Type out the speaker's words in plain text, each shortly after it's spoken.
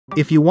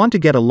If you want to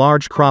get a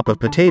large crop of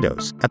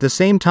potatoes, at the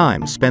same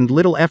time spend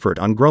little effort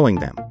on growing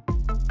them,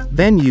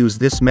 then use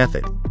this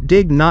method.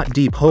 Dig not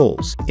deep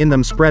holes, in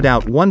them spread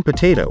out one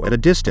potato at a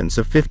distance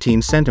of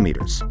 15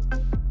 centimeters.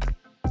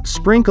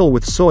 Sprinkle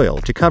with soil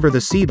to cover the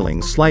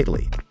seedlings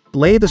slightly.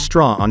 Lay the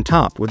straw on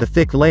top with a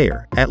thick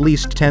layer, at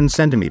least 10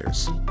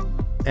 centimeters.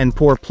 And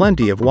pour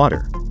plenty of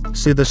water.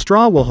 So the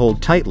straw will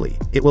hold tightly,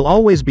 it will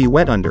always be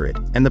wet under it,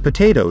 and the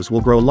potatoes will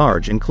grow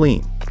large and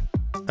clean.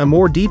 A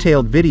more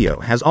detailed video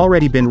has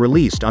already been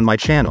released on my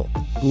channel,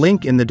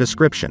 link in the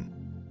description.